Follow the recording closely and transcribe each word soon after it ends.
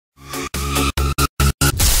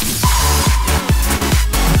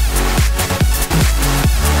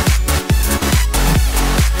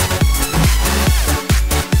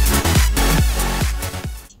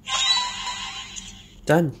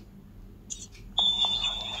done.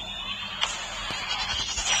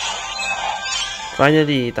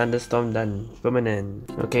 Finally, Thunderstorm done.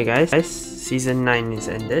 Permanent. Okay guys, Season 9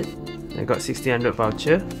 is ended. I got 1600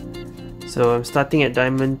 voucher. So I'm starting at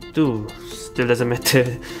Diamond 2. Still doesn't matter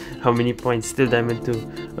how many points, still Diamond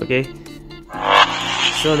 2. Okay.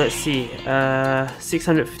 So let's see.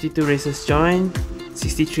 652 races joined.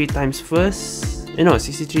 63 times first. No,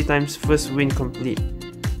 63 times first win complete.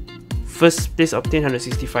 First place obtained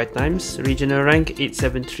 165 times. Regional rank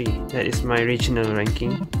 873. That is my regional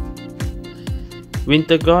ranking.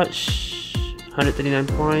 Winter Gotch 139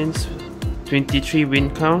 points. 23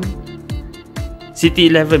 win count.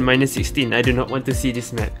 City 11 minus 16. I do not want to see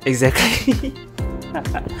this map. Exactly.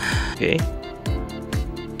 Okay.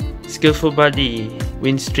 Skillful Buddy.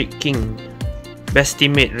 Win Streak King. Best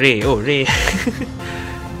teammate Ray. Oh, Ray.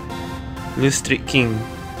 Lose Streak King.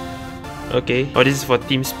 Okay. Oh, this is for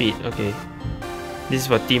team speed. Okay. This is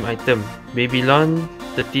for team item. Babylon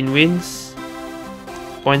 13 wins.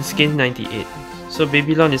 Points gained 98. So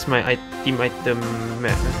Babylon is my team item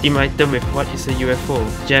map. Team item with what is a UFO?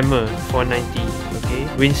 Jammer 490. Okay.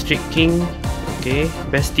 Win Streak King. Okay.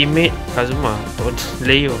 Best teammate Kazuma or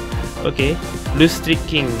Leo. Okay. Lose Streak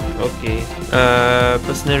King. Okay.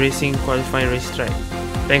 Personal racing qualifying racetrack.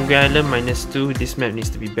 Penguin Island -2. This map needs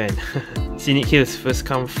to be banned. Scenic Hills first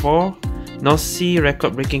count 4. North Sea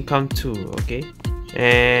record breaking count 2. Okay.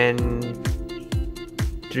 And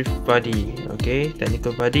Drift Buddy. Okay.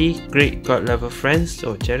 Technical Buddy. Great God Level Friends.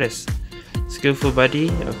 Oh, Cheres. Skillful Buddy.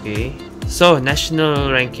 Okay. So national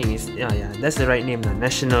ranking is yeah, that's the right name now.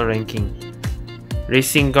 National ranking.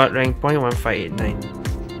 Racing God rank point 1589.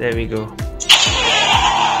 There we go.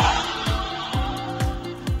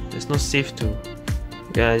 There's no save to.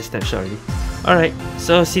 Yeah, snapshot already. Alright,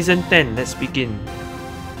 so season 10, let's begin.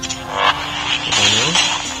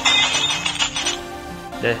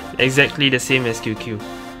 Exactly the same as QQ.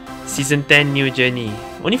 Season 10, new journey.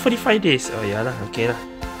 Only 45 days. Oh yeah lah, okay lah.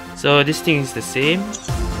 So this thing is the same.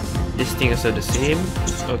 This thing also the same.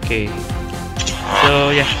 Okay.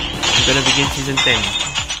 So yeah, I'm gonna begin season 10.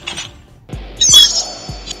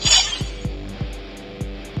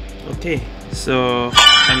 Okay, so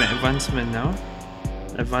I'm at advancement now.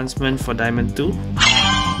 Advancement for Diamond 2.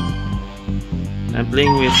 I'm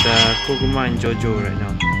playing with Koguma and Jojo right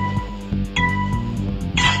now.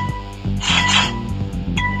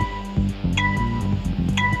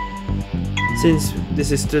 Since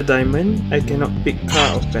this is still Diamond, I cannot pick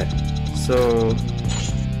car or pet. So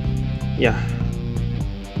yeah,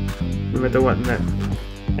 no matter what map,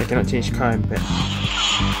 I cannot change car and pet.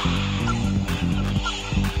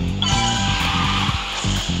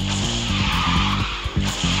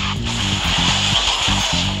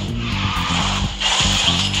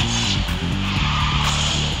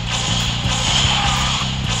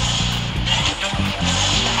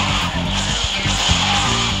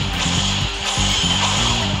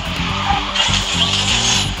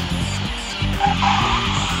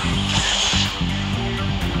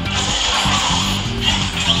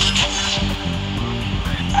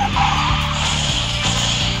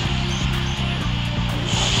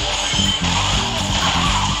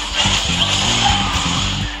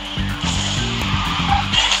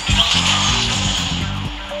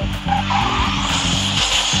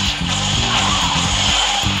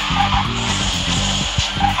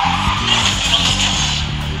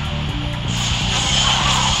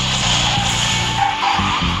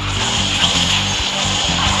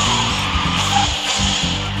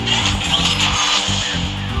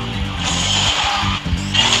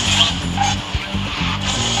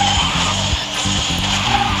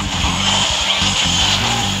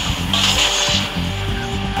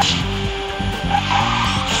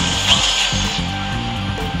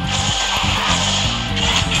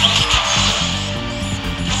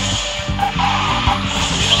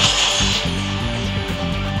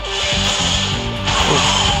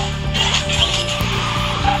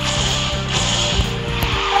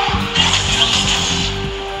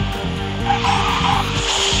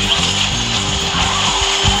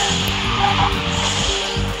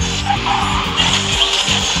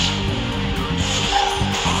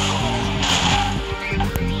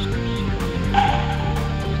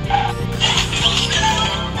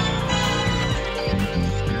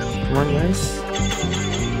 Come on, guys.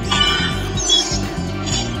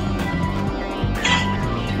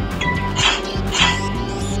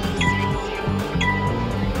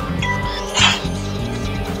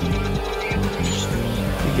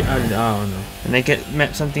 Oh no. When I get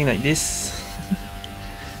map something like this,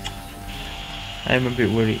 I'm a bit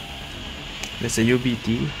worried. There's a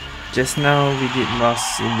UBT. Just now we did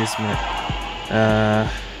loss in this map.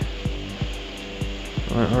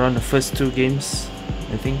 around the first 2 games,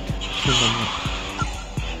 I think.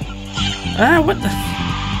 Ah, what the?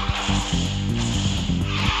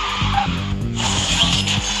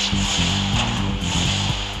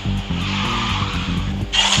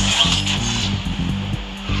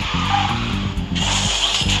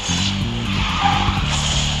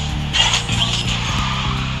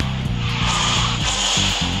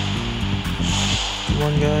 Come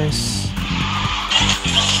on, guys.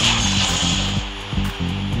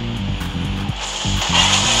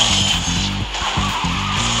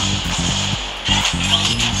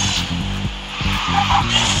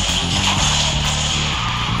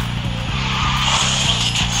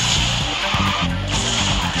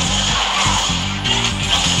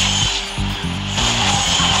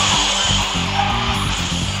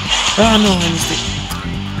 Oh no, my mistake.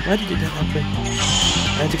 Why did that happen?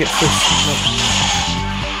 I had to get first.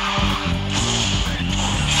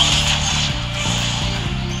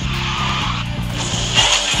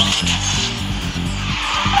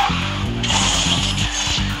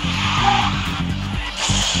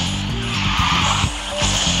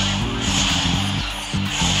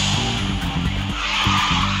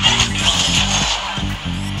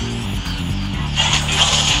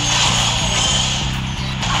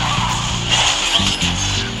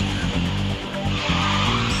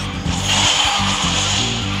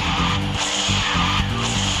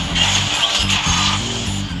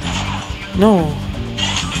 No. No.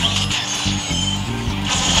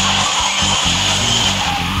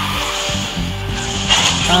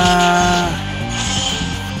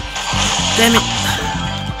 Damn it.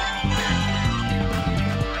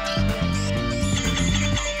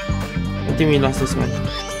 I think we lost this one.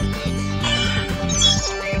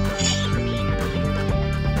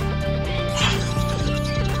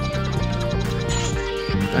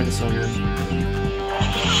 Dinosaur one.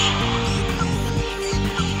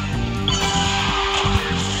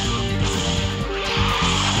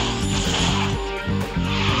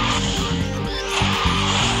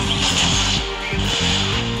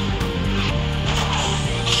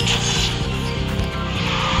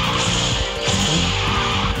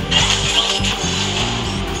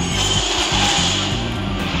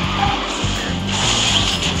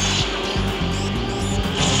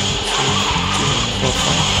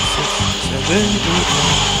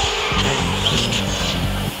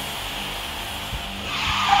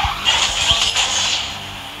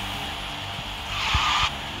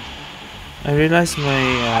 I realized my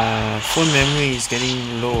phone memory is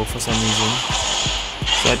getting low for some reason,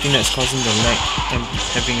 so I think that's causing the lag I'm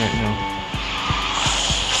having right now.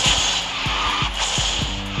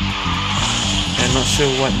 I'm not sure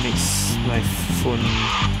what makes my phone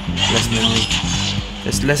less memory.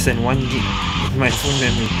 There's less than 1 gig in my phone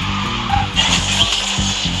memory.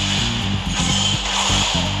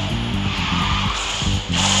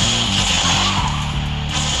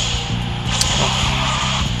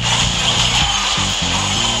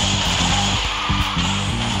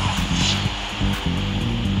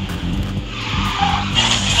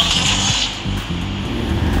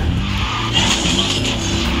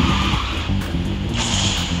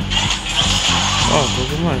 Oh,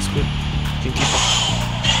 Pokemon is good. You can keep up.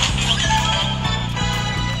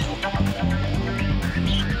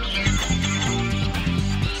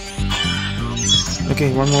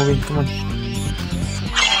 Okay, one more win, come on.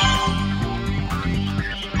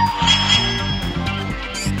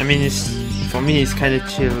 I mean, for me it's kind of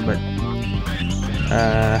chill, but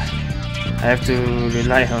I have to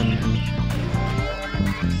rely on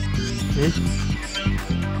it.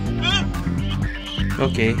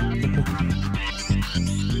 Okay.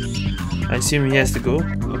 I assume he has to go.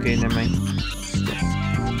 Okay, never mind.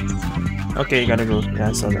 Okay, gotta go. Yeah,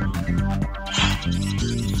 I saw that.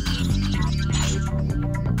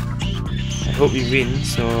 I hope we win,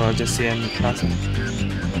 so I'll just say I'm the class.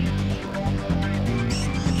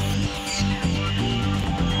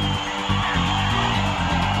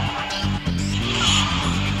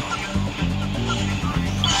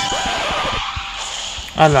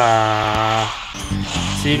 Alah,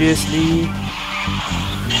 seriously?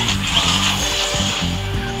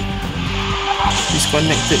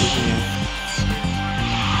 Disconnected punya.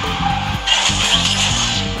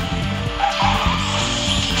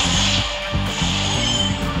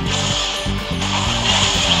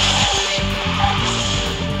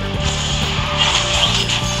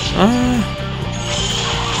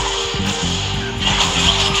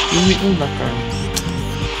 Ini pun belakang.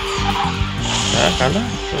 Dah kalah.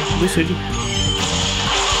 Bagus tadi.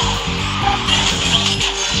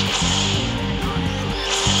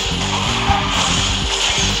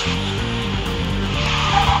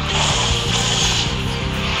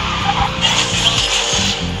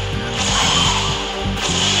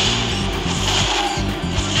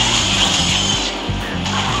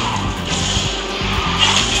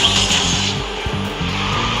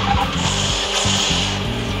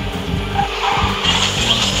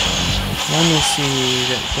 Mana sih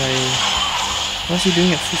that guy? What's he doing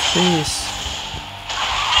at 5th place?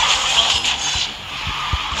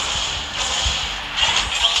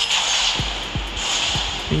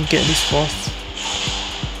 Can you get this 4th?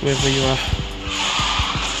 Wherever you are.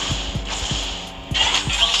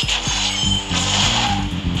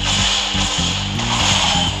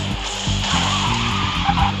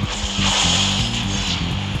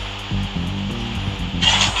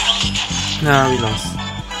 Nah, we lost.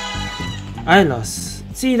 I lost.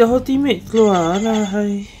 See, the whole teammate keluar lah.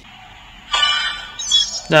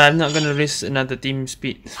 Nah, I'm not gonna risk another team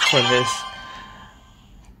speed for this.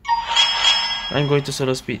 I'm going to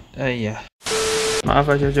solo speed. Yeah. Maaf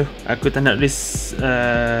lah Jojo, aku tak nak risk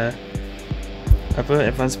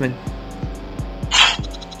advancement.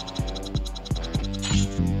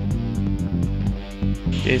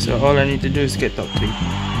 Okay, so all I need to do is get top 3.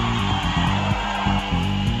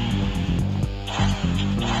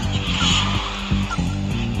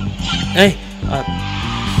 Hey, up.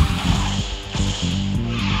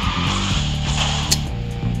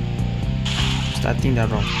 Starting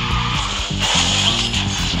dah wrong.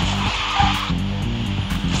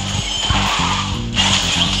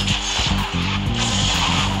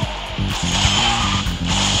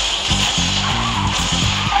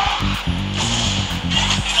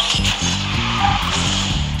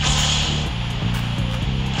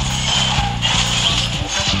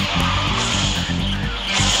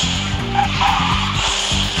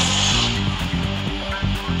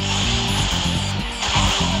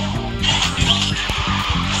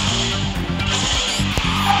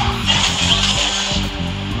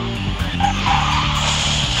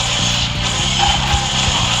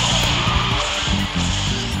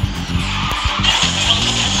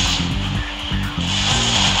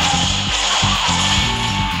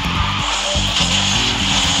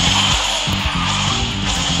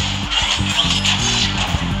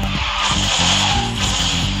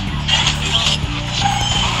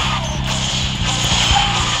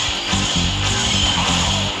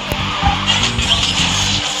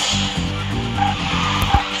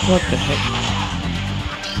 What the heck?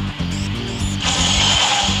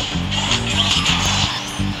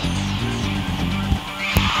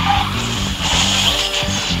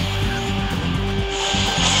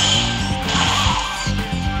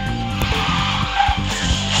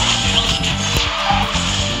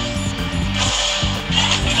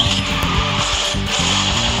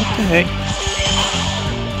 What the heck?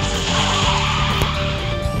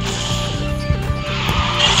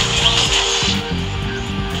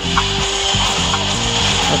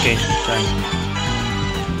 Okay, fine.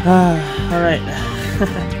 Alright.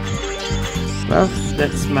 Well,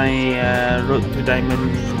 that's my road to Diamond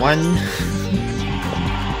 1.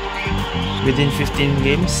 Within 15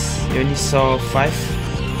 games, you only saw 5.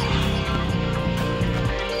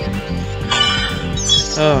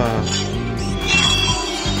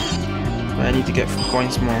 But I need to get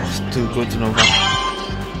points more to go to Nova.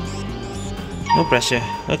 No pressure.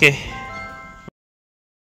 Okay.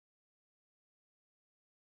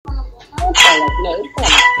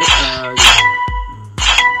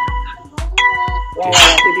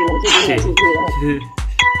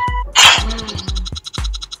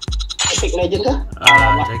 Epic Legend kah?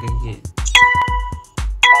 Dragon Gate.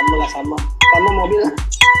 Sama lah, sama. Sama mobil lah.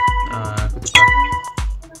 Aku tukar.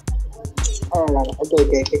 Oh lah, oke.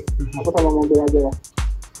 Aku sama mobil aja lah.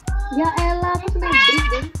 Ya elah, aku seneng drift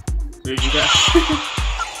deh. Drift juga.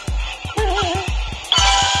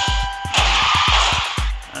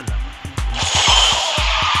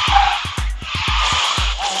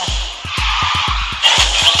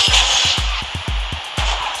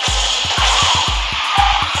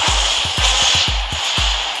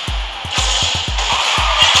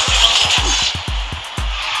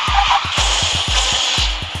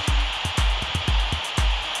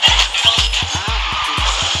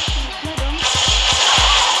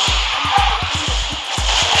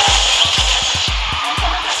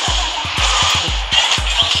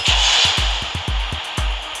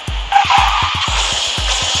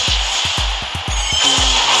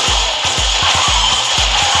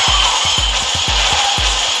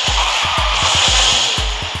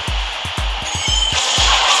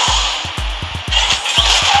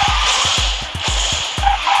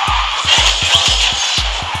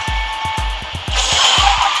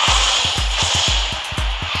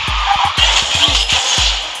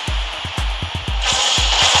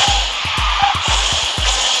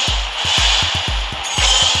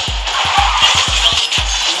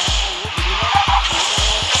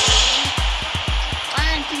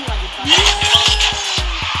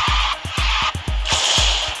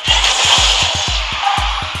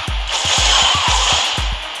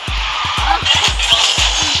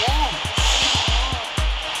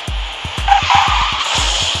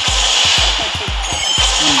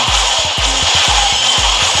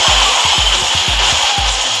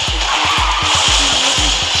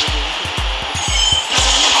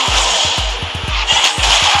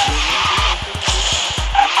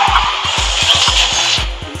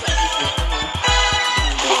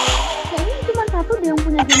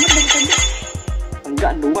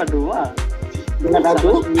 Enggak, dua. Ingat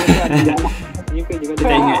aku?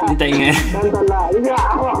 Kita ingat. Nontonlah. Iya,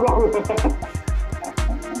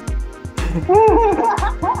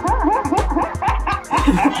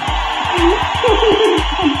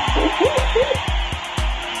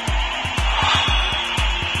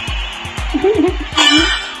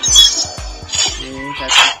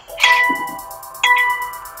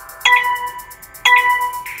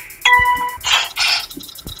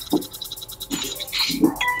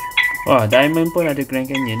 Wah, Diamond pun ada Grand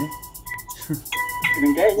Canyon ya.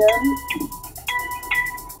 kayaknya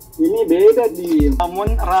ini beda di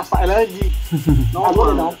Namun rasa lagi.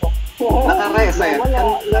 normal. Rasa rasa ya.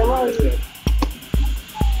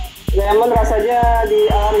 Lemon rasanya di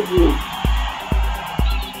alergi.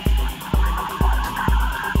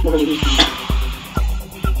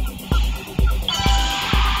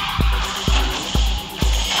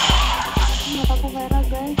 Mataku merah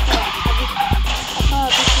guys.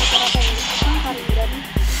 Habis motor apa ini? Kan Karindan.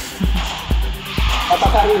 Kata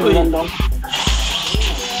Karindan dong.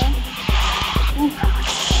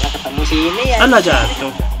 Ketemu sini ya. Alah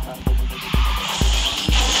jatuh.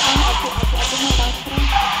 Aku mau pasrah.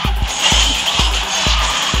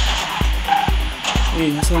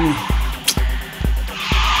 Asal ni.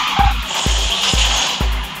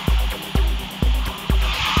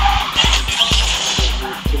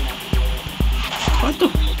 Apa tu?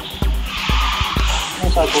 Ini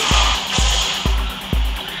satu.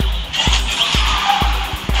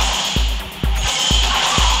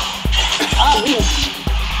 Ini.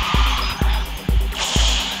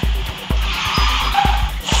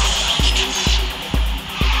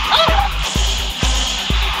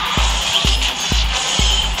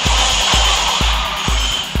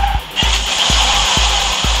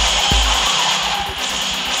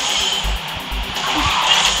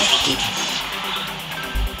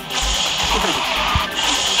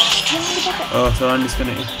 Oh, seorang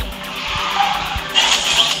disconnect.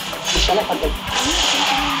 Misalnya satu.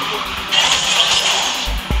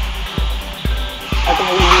 Aku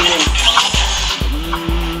mau ini.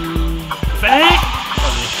 Fake.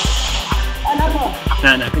 Ada apa?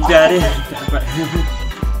 Nak kejar dia. Tak dapat.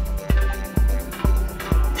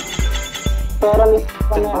 Seorang nih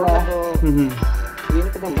mana lah? Ini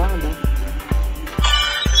ketemu banget dong.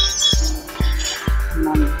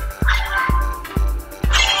 6.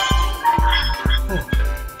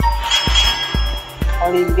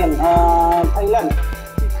 Oligen, Thailand.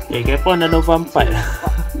 Kepon ada Nova 4.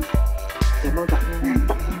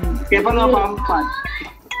 Kepon Nova 4.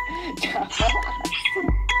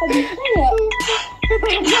 Bisa ya?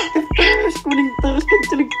 Kuning terus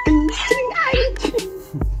kenceng aja.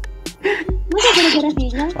 Masa gara-gara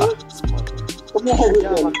sinyal sih?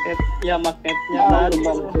 Ya magnetnya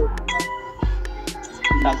baru.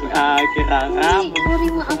 Tapi akhirnya Sorry,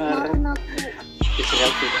 maafin aku.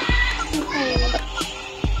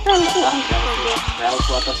 Rel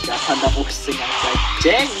ku atas kata ada pusing aja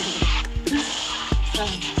jeng. Nah.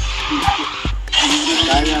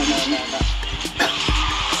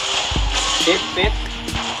 Fit.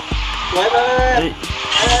 Woi.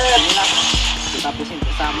 Kita pusing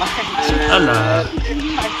bersama. Alah.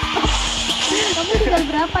 Kamu tinggal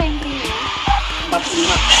berapa entry-nya? 45.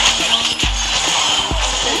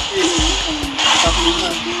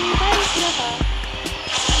 Paris berapa?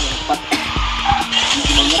 4. Kamu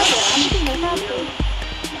tinggal satu.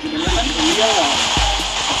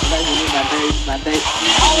 Ini bantai.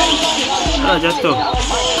 Alah jatuh.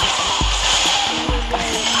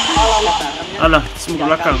 Alah, semua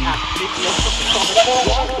belakang.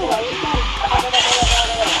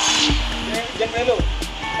 Jangan dulu.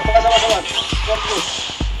 Sama-sama. Fokus.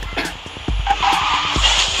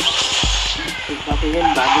 Kita pengen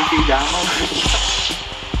bangun di jamal.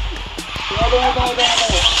 Tunggu.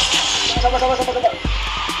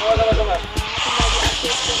 Sama-sama.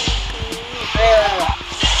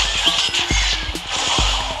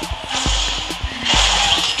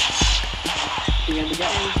 Tiga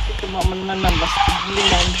itu cuma menambah sekali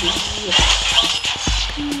nanti.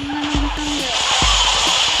 Mana bisa enggak?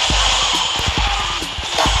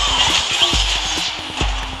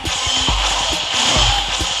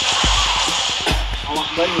 Awak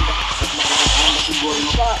banyak masih gol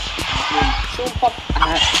apa? Sumpah.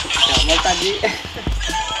 Jamal tadi.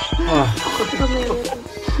 Wah,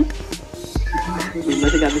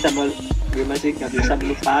 Gue masih nggak bisa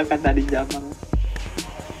melupakan tadi Jamal.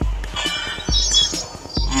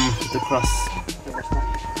 itu cross.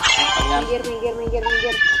 Minggir.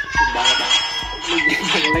 Banget.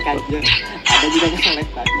 Ngelek aja. Ada juga ngelek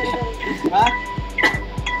tadi. Hah?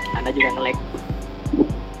 Ada juga ngelek.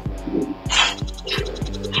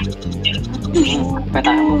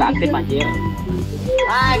 Petamu nggak aktif anjir.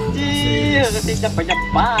 Anjir, tidak banyak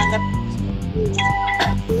banget.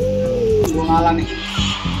 Gua ngalah nih.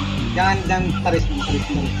 Jangan taris.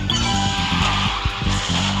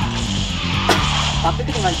 Tapi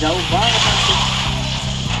ketinggalan jauh banget nanti.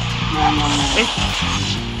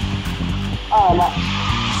 Mak.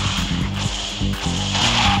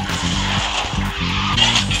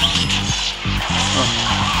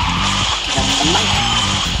 Yang menang.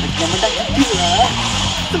 Yang menang gila.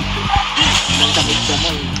 Yang cabut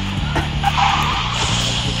jamal.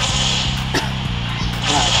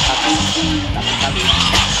 Nah, tapi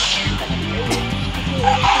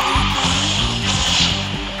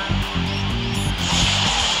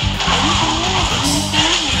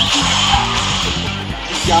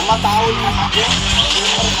Jama tahu ini aku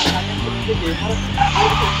makanya begitu gamer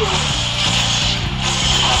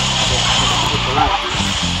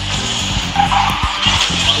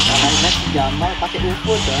kita main Jamal pakai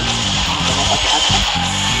UFO dan sama pakai atap.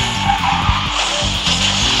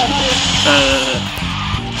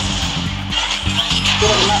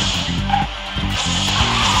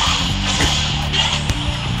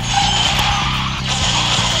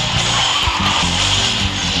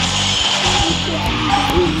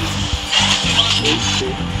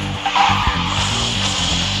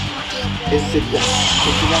 Exit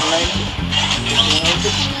yang lain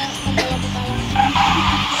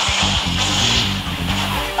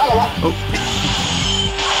Oh.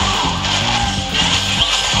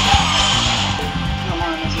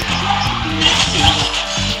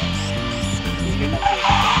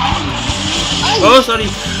 Oh, sorry.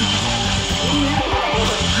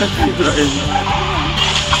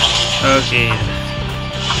 Oke.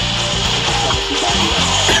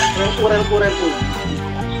 Kurel tuh.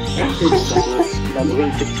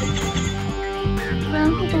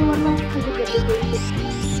 Aku keluar lagi juga.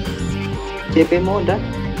 CP moda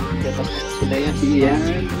di atas budaya iya.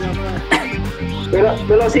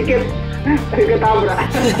 Belok sikit. Ketabrak.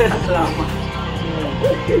 Lama.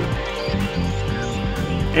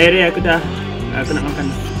 Ri, aku nak makan.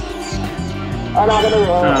 Ada makan dulu.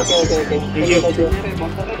 Ah. Oke. Thank you.